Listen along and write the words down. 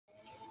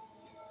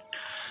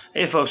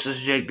Hey folks, this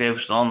is Jake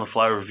Davidson on the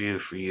Fly Review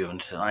for you, and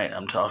tonight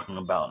I'm talking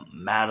about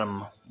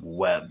Madam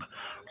Web,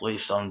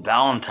 released on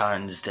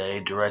Valentine's Day,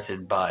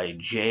 directed by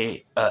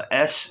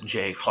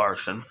S.J.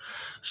 Clarkson,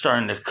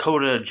 starring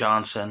Dakota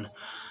Johnson,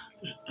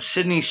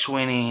 Sydney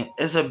Sweeney,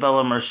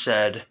 Isabella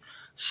Merced,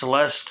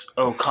 Celeste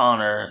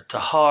O'Connor,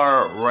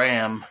 Tahar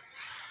Ram,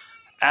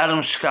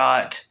 Adam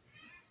Scott,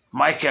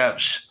 Mike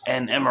Epps,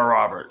 and Emma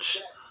Roberts.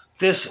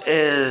 This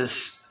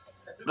is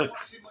the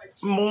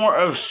more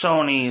of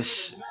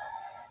Sony's,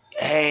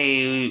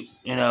 hey,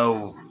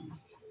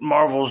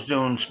 Marvel's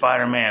doing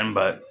Spider-Man,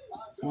 but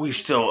we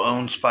still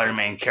own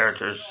Spider-Man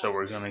characters, so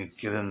we're going to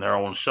give them their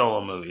own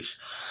solo movies.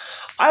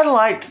 I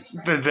liked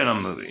the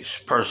Venom movies,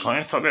 personally.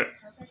 I thought that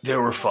they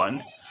were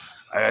fun.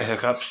 I got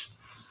hiccups.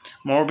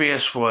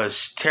 Morbius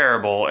was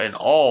terrible in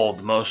all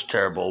the most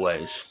terrible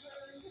ways.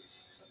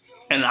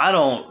 And I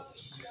don't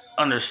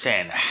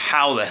understand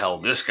how the hell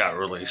this got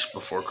released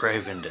before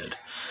Craven did.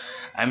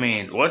 I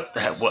mean, what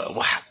the heck?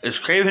 What is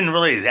Craven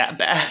really that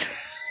bad?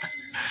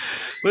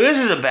 But this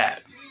is a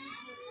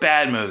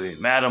bad movie,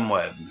 Madam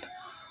Web.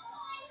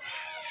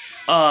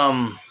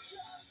 I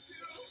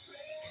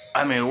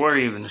mean, where to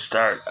even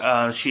start?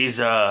 She's she's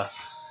a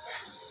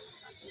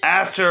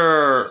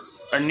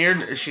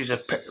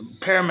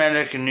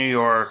paramedic in New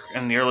York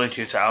in the early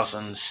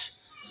 2000s,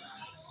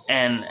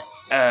 and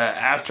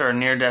after a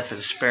near-death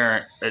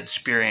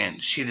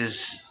experience, she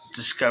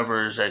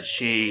discovers that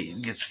she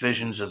gets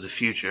visions of the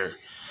future,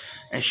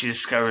 and she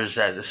discovers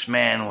that this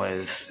man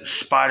with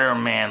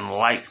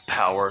Spider-Man-like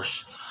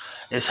powers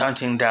is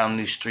hunting down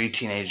these three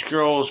teenage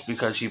girls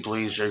because he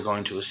believes they're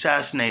going to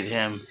assassinate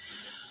him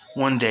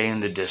one day in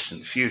the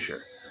distant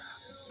future.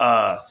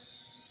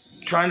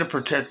 Trying to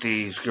protect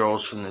these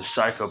girls from this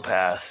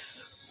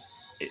psychopath,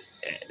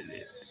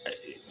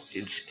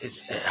 it's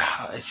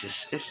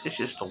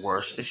just the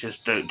worst. It's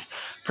just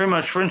pretty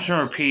much rinse and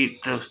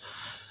repeat.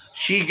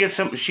 She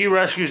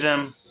rescues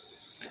them,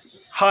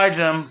 hides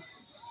them.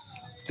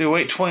 They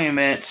wait 20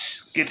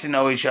 minutes, get to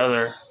know each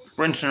other,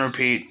 rinse and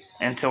repeat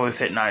until we've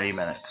hit 90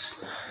 minutes.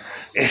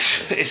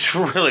 It's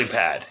really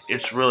bad.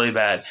 It's really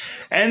bad.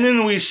 And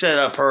then we set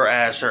up her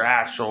as her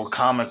actual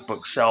comic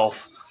book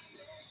self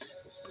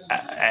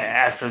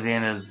after the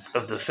end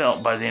of the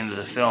film. By the end of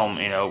the film,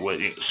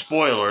 with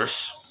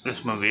spoilers,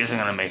 this movie isn't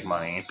going to make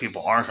money.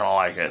 People aren't going to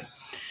like it.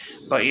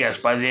 But yes,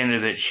 by the end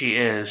of it, she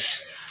is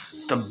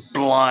the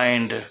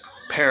blind,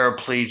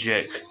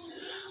 paraplegic,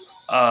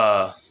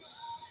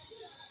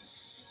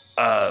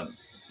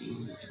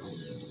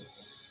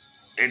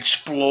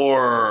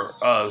 explorer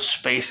of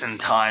space and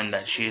time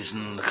that she's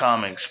in the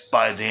comics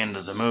by the end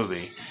of the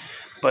movie.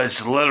 But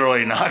it's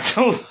literally not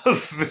till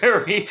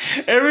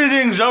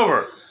everything's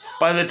over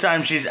by the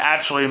time she's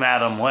actually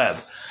Madam Web.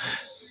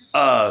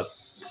 And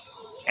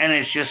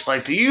it's just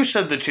like the use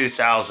of the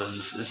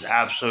 2000s is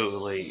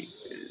absolutely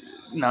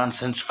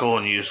nonsensical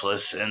and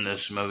useless in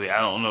this movie. I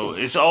don't know.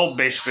 It's all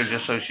basically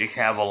just so she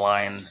can have a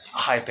line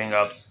hyping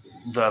up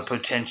the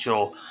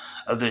potential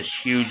of this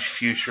huge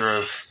future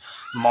of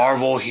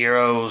Marvel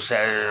heroes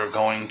that are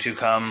going to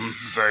come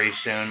very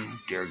soon.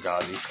 Dear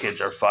God, these kids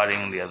are fighting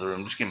in the other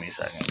room. Just give me a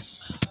second.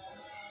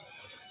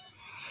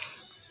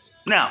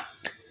 Now,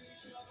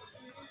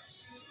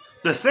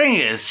 the thing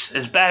is,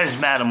 as bad as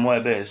Madam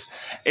Web is,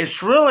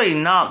 it's really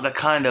not the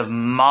kind of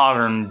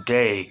modern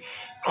day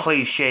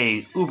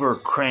cliche, uber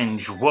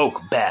cringe,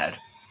 woke bad.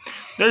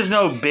 There's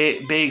no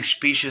big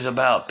speeches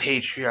about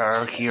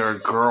patriarchy or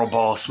girl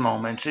boss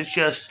moments. It's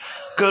just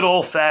good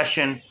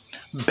old-fashioned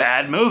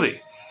bad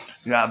movie.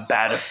 You got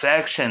bad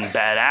effects and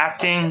bad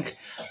acting,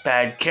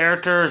 bad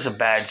characters, a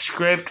bad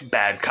script,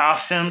 bad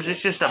costumes.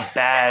 It's just a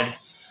bad...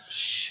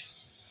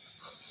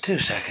 2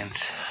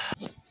 seconds.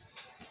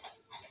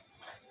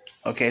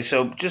 Okay,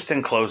 so just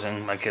in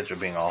closing, my kids are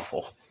being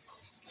awful.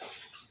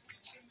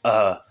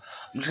 I'm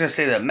just going to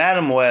say that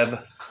Madam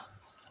Web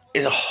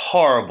is a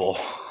horrible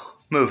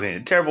movie,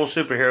 a terrible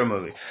superhero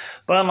movie.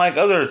 But unlike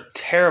other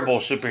terrible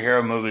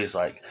superhero movies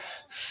like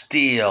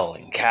Steel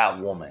and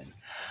Catwoman,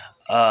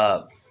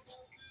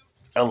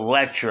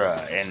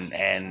 Elektra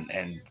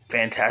and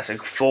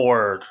Fantastic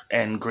Four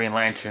and Green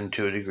Lantern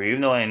to a degree,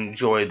 even though I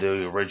enjoyed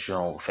the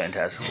original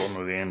Fantastic Four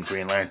movie and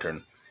Green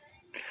Lantern.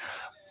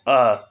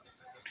 All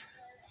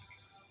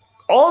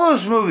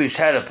those movies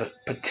had a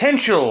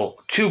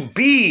potential to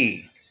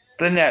be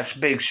the next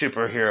big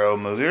superhero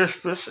movie, or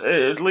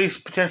at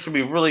least potentially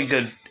be really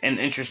good and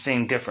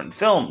interesting different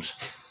films.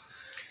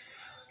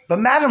 But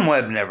Madam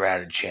Web never had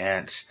a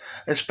chance,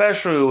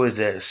 especially with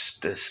this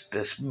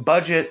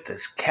budget,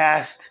 this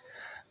cast,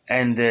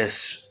 and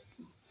this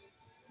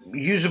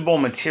usable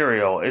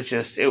material.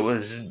 It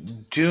was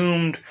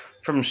doomed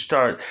from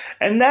start.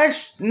 And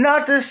that's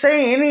not to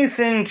say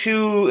anything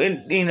to,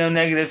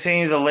 negative to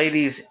any of the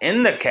ladies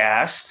in the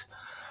cast.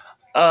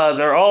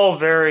 They're all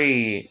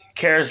very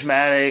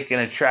charismatic and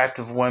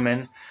attractive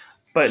women.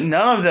 but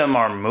none of them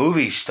are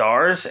movie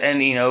stars.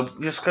 And,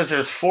 just because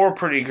there's four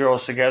pretty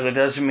girls together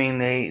doesn't mean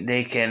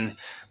they can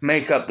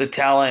make up the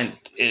talent,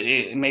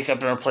 make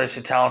up and replace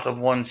the talent of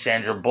one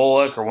Sandra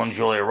Bullock or one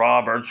Julia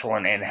Roberts or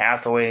one Anne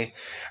Hathaway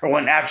or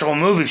one actual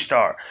movie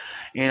star.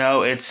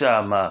 It's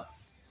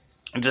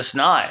just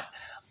not.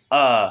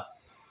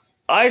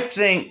 I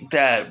think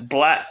that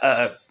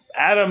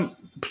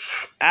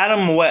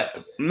Madam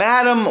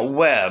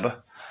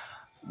Web,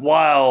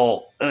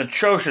 while an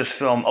atrocious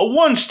film, a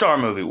 1-star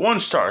movie, 1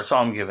 star, that's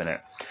all I'm giving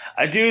it.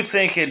 I do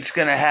think it's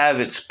going to have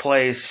its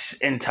place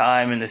in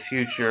time in the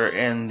future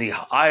in the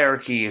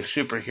hierarchy of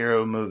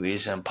superhero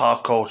movies and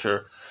pop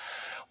culture,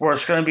 where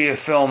it's going to be a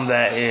film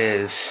that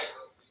is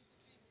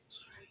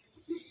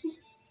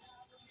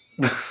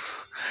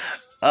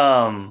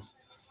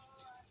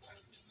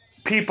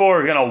people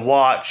are going to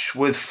watch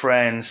with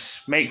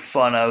friends, make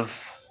fun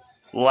of,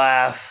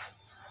 laugh,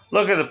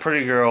 look at the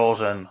pretty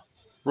girls, and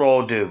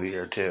roll a doobie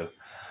or two.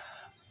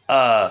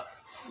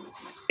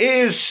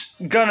 It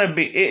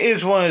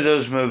is one of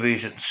those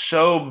movies that's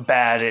so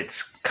bad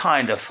it's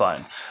kind of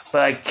fun,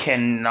 but I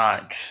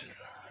cannot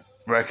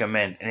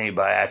recommend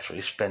anybody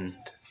actually spend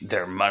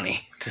their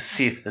money to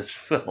see this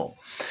film.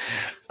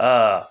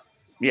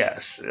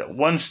 Yes,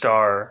 1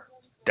 star,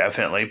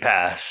 definitely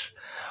pass.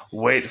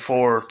 Wait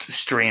for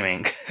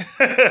streaming.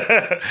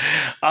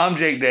 I'm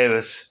Jake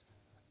Davis,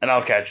 and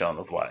I'll catch you on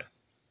the fly.